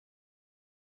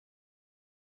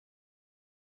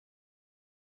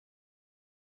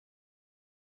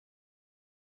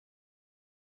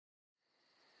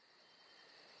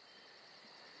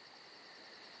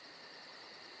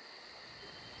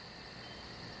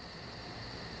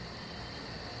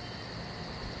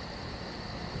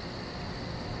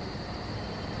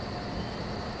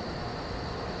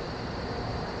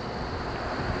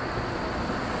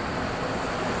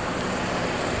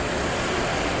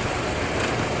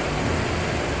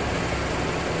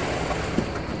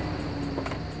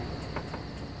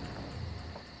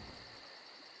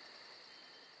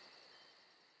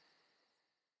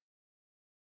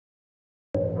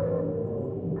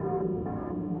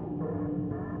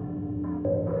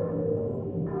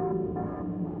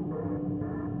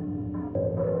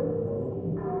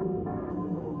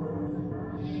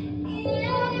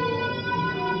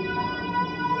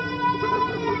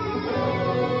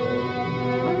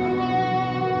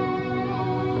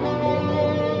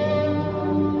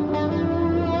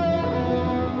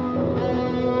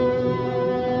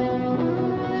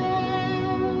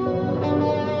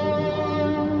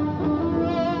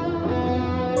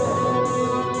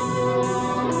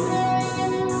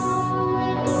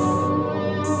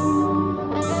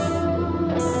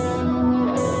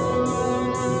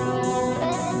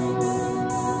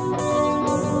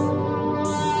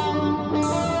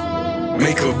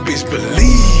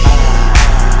believe.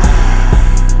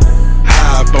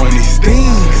 High up on these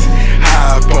things,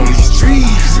 high up on these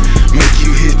trees, make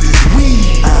you hit this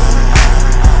weed.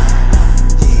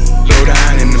 Low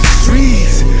down in the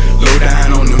streets, low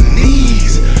down on them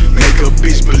knees, make a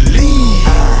bitch believe.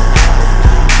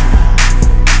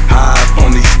 High up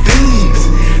on these things,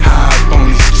 high up on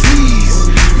these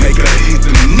trees, make her hit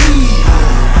the knee.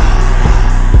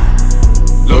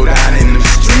 Low down in them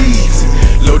streets,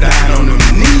 low down on them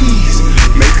knees,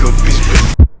 make a bitch believe.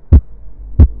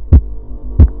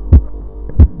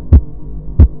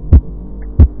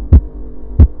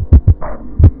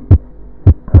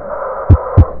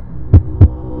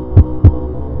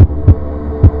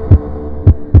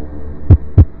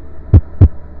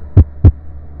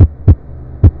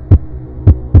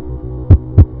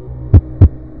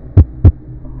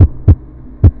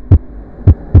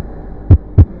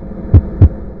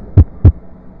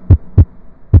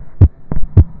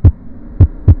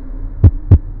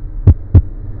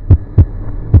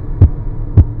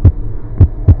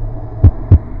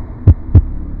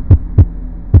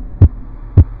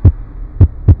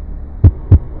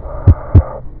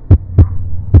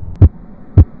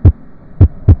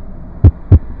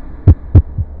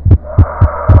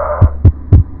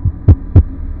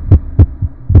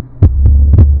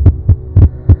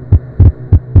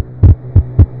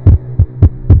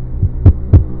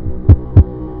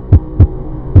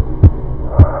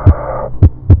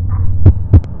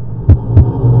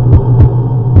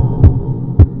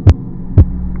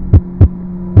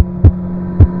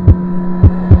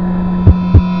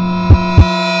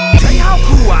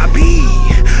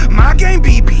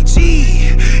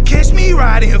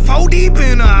 Riding 4 deep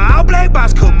in a all black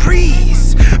box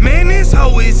Caprice. Man, this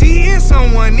hoe is eating,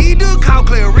 someone need to call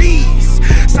Clarice.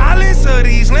 Silence of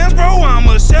these lambs, bro, I'm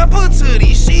a shepherd to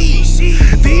these sheep.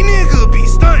 These niggas be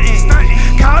stunting,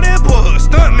 call that boy a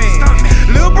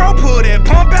stuntman. Lil' bro pull that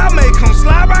pump out, make him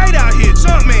slide right out here,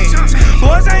 jumpman.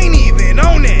 Boys ain't even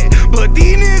on that, but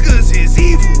these niggas is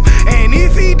evil. And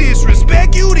if he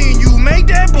disrespect you, then you make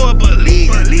that boy believe.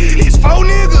 It's 4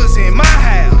 niggas in my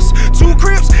house, 2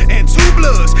 Crips and 2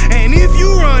 Bloods. And if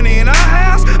you run in our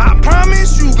house, I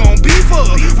promise you gon' be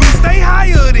fucked. We stay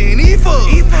higher than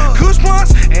E-fuck, Kush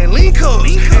blunts and lean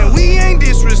cups. And we ain't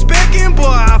disrespecting, boy,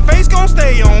 our face gon'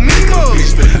 stay on me mug.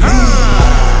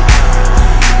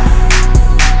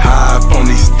 High up on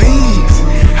these things,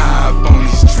 high up on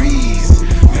these trees,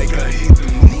 make her hit the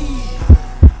knee.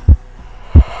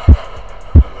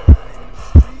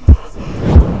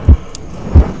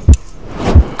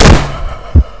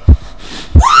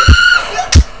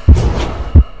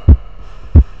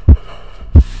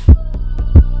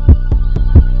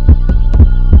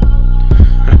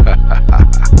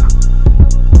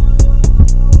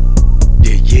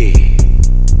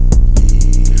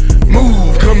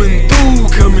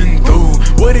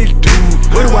 What it do?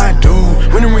 What do I do?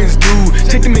 When the rent's due,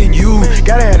 check the menu.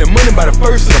 Gotta have the money by the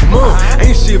first of the month.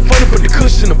 Ain't shit funny, put the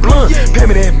cushion in the blunt. Pay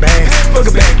me that bag, fuck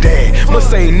a Baghdad.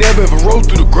 Must say never ever rode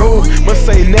through the grove. Must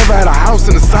say never had a house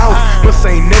in the south. Must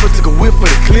say never took a whiff for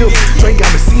the cliff. Drink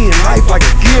got me seeing life like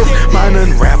a gift. Mind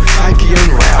unwrap, psyche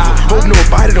unravel. Hope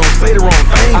nobody don't say the wrong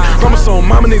thing. Promise on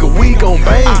mama nigga we gon'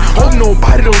 bang. Hope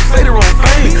nobody don't say the wrong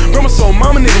thing. Promise on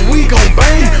mama nigga we gon'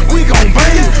 bang. We gon'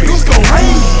 bang, it's gon'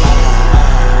 rain.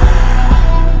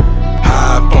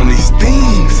 High up on these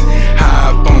things,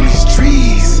 high up on these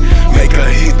trees, make her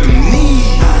hit the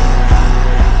knee.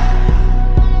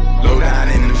 Low down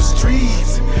in them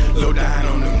streets, low down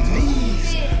on them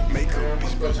knees, make her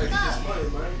bitch believe.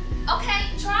 Okay,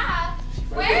 try.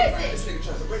 Where is it? This nigga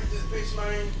trying to break this bitch,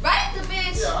 man. Break the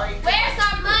bitch. Yeah, Where's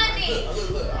our money?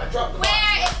 Look, I dropped the Where